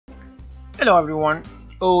Hello everyone,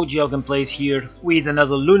 OG Plays here with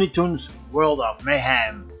another Looney Tunes World of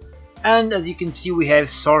Mayhem. And as you can see, we have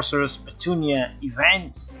Sorceress Petunia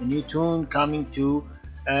event, a new tune coming to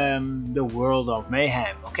the World of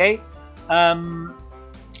Mayhem. Okay,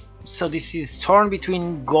 so this is torn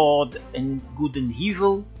between God and good and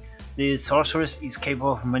evil. The sorceress is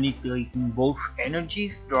capable of manipulating both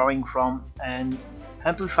energies, drawing from and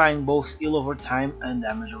amplifying both heal over time and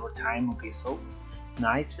damage over time. Okay, so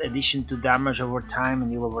nice addition to damage over time and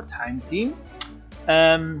heal over time theme.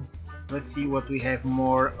 Let's see what we have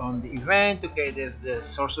more on the event. Okay, there's the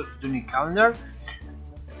Sorceress Petunia calendar.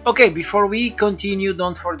 Okay, before we continue,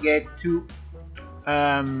 don't forget to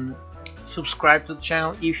subscribe to the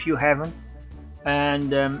channel if you haven't,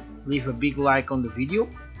 and leave a big like on the video.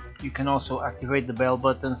 You can also activate the bell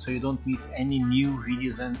button so you don't miss any new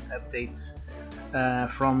videos and updates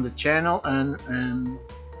from the channel and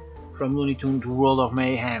from Looney Tunes to World of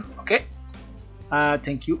Mayhem. Okay,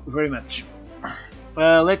 thank you very much.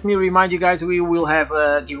 Let me remind you guys, we will have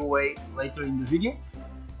a giveaway later in the video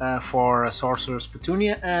for Sorceress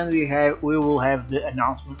Petunia, and we will have the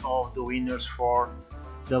announcement of the winners for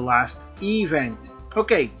the last event.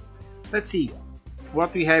 Okay, let's see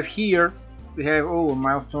what we have here. We have a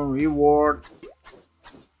milestone reward,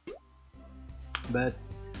 but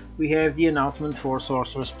we have the announcement for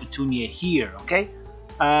Sorceress Petunia here. Okay,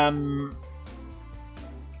 I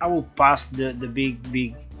will pass the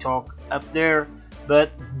big talk up there,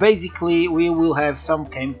 but basically we will have some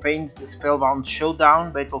campaigns: the Spellbound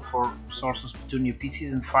Showdown, Battle for Sorceress Petunia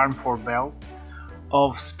pieces, and Farm for Belt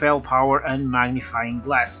of Spell Power and Magnifying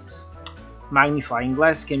Glasses. Magnifying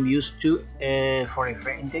Glass can be used for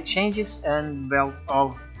event exchanges, and Belt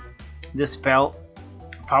of the Spell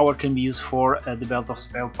Power can be used for the Belt of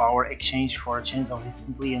Spell Power exchange for a chance of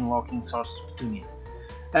instantly unlocking Sorceress Petunia.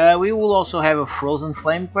 We will also have a Frozen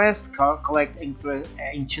Flame quest: collect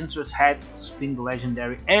Enchantress hats to spin the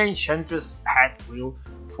legendary Enchantress hat wheel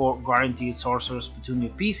for guaranteed Sorceress Petunia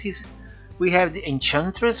pieces. We have the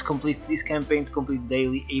Enchantress: complete this campaign to complete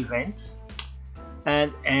daily events,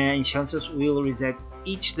 and Enchantress will reset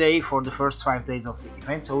each day for the first 5 days of the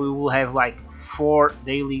event. So we will have like 4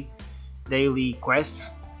 daily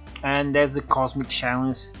quests, and that's the Cosmic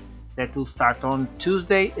Challenge that will start on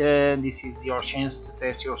Tuesday. This is your chance to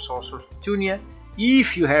test your Sorceress Petunia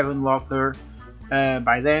if you have unlocked her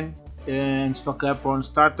by then, and stock up on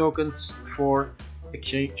star tokens for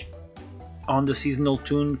exchange on the seasonal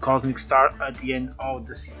tune Cosmic Star at the end of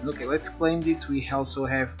the season. Okay, let's claim this. We also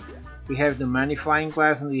have the Magnifying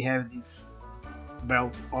Glass, and we have this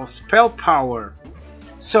Belt of Spell Power.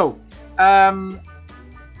 So I've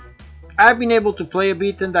been able to play a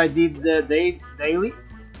bit, and I did the daily.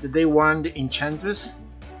 The day 1, the Enchantress,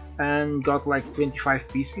 and got like 25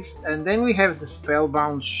 pieces. And then we have the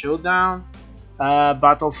Spellbound Showdown,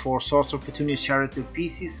 Battle for Sorceress Petunia charity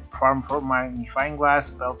pieces, Farm for Magnifying Glass,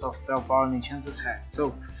 Belt of Spell Power, and Enchantress hat.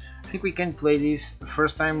 So I think we can play this.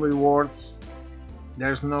 First time rewards,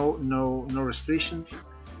 there's no restrictions,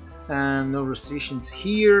 and no restrictions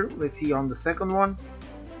here. Let's see on the second one.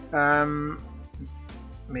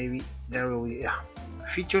 Maybe there will be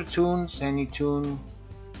feature tunes, any tune.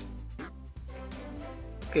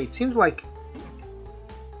 Okay, it seems like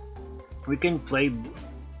we can play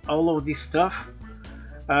all of this stuff.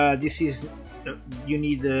 This is you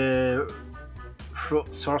need the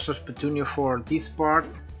Sorceress Petunia for this part,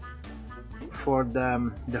 for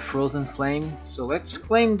the Frozen Flame. So let's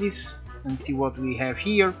claim this and see what we have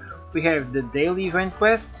here. We have the daily event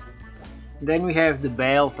quest, then we have the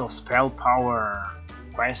Belt of Spell Power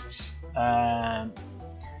quests.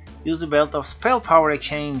 Use the Belt of Spell Power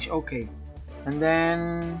exchange. Okay, and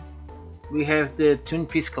then we have the Tune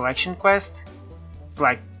Piece Collection quest. It's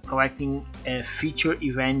like collecting feature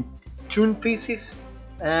event tune pieces,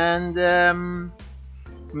 and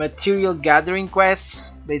material gathering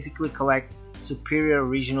quests, basically collect superior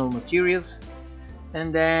original materials.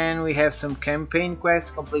 And then we have some campaign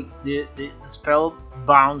quests: complete the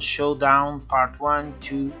Spellbound Showdown part 1,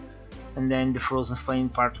 2, and then the Frozen Flame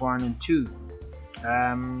part 1 and 2.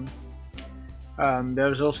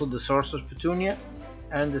 There's also the Sorceress Petunia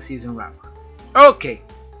and the season wrapper. Okay,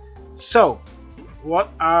 so what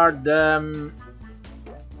are the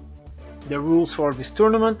rules for this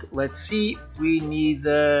tournament? Let's see. We need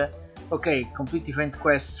okay, complete event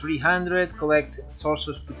quest 300, collect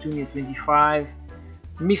Sorceress Petunia 25,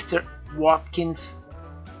 Mr. Watkins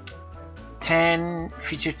 10,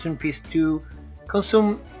 feature tune piece 2,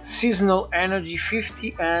 consume seasonal energy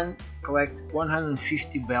 50, and collect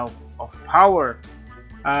 150 Belt of Power.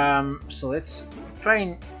 So let's try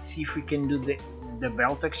and see if we can do the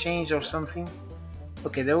belt exchange or something.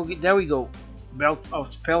 Okay, there we go. Belt of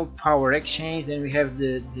Spell Power Exchange. Then we have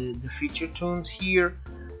the feature tunes here.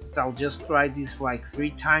 I'll just try this like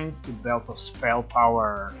 3 times. The Belt of Spell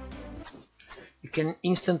Power. You can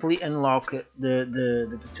instantly unlock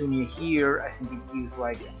the Petunia here. I think it gives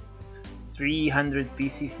like 300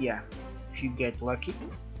 pieces. Yeah, if you get lucky.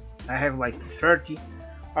 I have like 30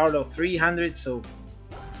 out of 300. So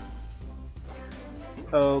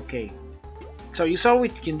okay. So you saw what we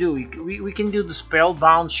can do. We can do the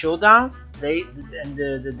Spellbound Showdown and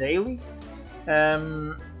the daily.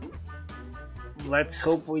 Let's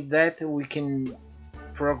hope with that we can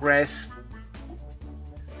progress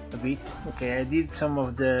a bit. Okay, I did some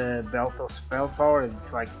of the Belt of Spell Power.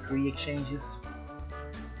 It's like 3 exchanges.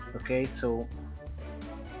 Okay, so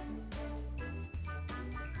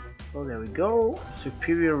there we go.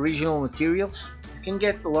 Superior regional materials. You can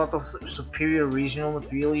get a lot of superior regional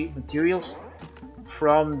materials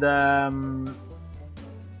from the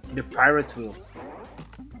pirate wheel.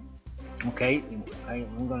 Okay,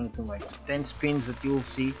 I'm gonna do like 10 spins, but you'll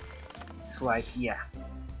see it's like, yeah,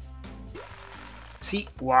 see,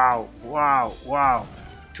 wow,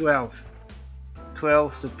 12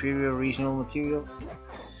 superior regional materials,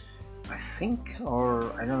 I think,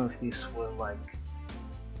 or I don't know if this was like,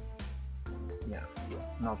 yeah,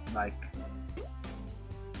 not like,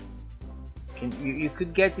 you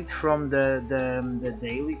could get it from the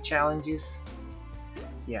daily challenges.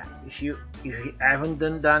 Yeah, if you haven't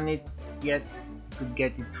done it yet, you could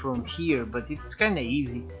get it from here, but it's kind of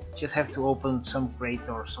easy. Just have to open some crate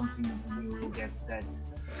or something and you will get that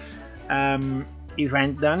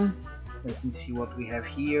event done. Let me see what we have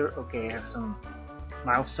here. Okay, I have some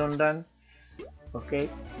milestone done. Okay,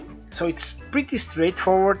 so it's pretty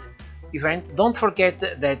straightforward event. Don't forget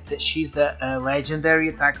that she's a legendary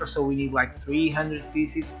attacker, so we need like 300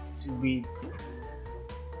 pieces to be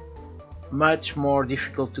much more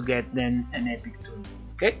difficult to get than an epic tune.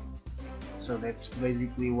 Okay, so that's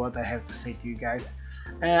basically what I have to say to you guys.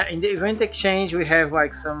 In the event exchange we have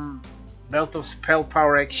like some Belt of Spell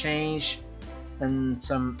Power exchange and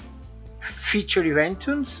some featured event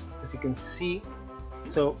tunes, as you can see.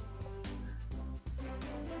 So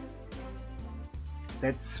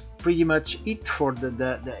that's pretty much it for the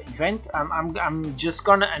event. I'm just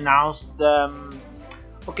gonna announce the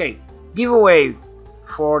okay, giveaway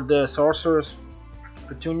for the Sorceress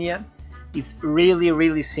Petunia. It's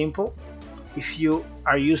really simple. If you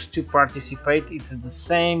are used to participate, it's the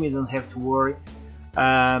same, you don't have to worry.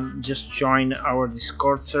 Just join our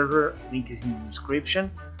Discord server, link is in the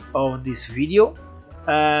description of this video,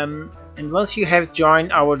 and once you have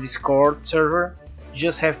joined our Discord server, you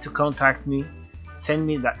just have to contact me, send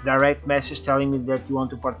me that direct message telling me that you want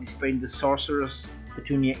to participate in the Sorceress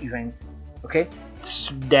Petunia event. Okay,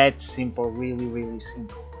 it's that simple, really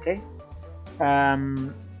simple. Okay,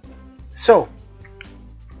 so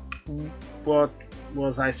what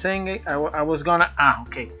was I saying? I was gonna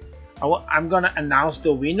okay, I'm gonna announce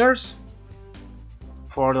the winners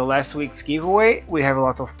for the last week's giveaway. We have a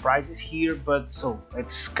lot of prizes here, but so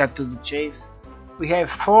let's cut to the chase. We have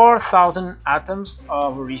 4,000 atoms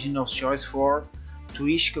of original choice for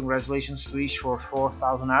Twish. Congratulations Twish for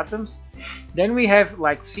 4,000 atoms. Then we have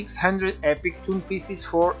like 600 epic tune pieces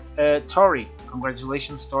for Tori.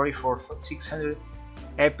 Congratulations Tori for 600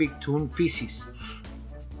 epic tune pieces.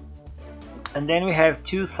 And then we have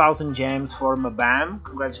 2,000 gems for Mabam.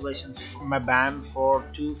 Congratulations Mabam for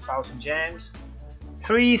 2,000 gems.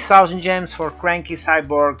 3,000 gems for Cranky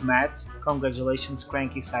Cyborg Matt. Congratulations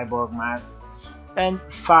Cranky Cyborg Matt. And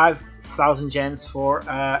 5,000 gems for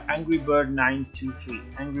Angry Bird 923.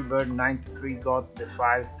 Angry Bird 923 got the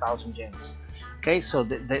 5,000 gems. Okay, so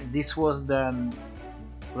this was the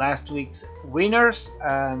last week's winners.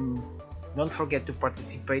 Don't forget to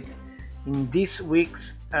participate in this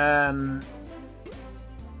week's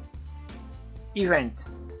event.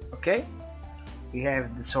 Okay, we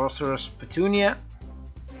have the Sorceress Petunia,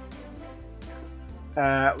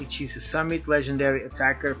 which is a summit, legendary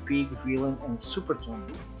attacker, pig, villain, and super tune.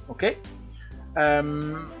 Okay,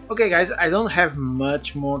 okay guys, I don't have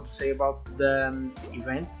much more to say about the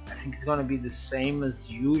event. I think it's gonna be the same as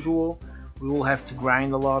usual. We will have to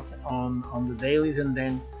grind a lot on the dailies and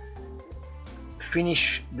then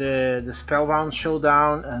finish the Spellbound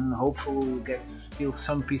Showdown, and hopefully we'll get still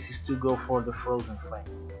some pieces to go for the Frozen Flame.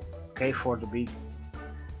 Okay, for the big,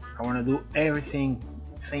 I want to do everything,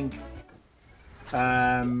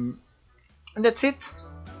 and that's it.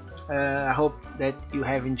 I hope that you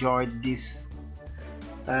have enjoyed this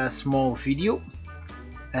small video,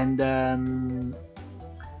 and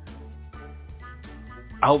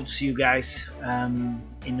I hope to see you guys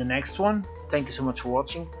in the next one. Thank you so much for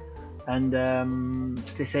watching. and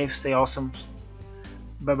stay safe, stay awesome.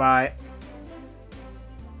 Bye bye.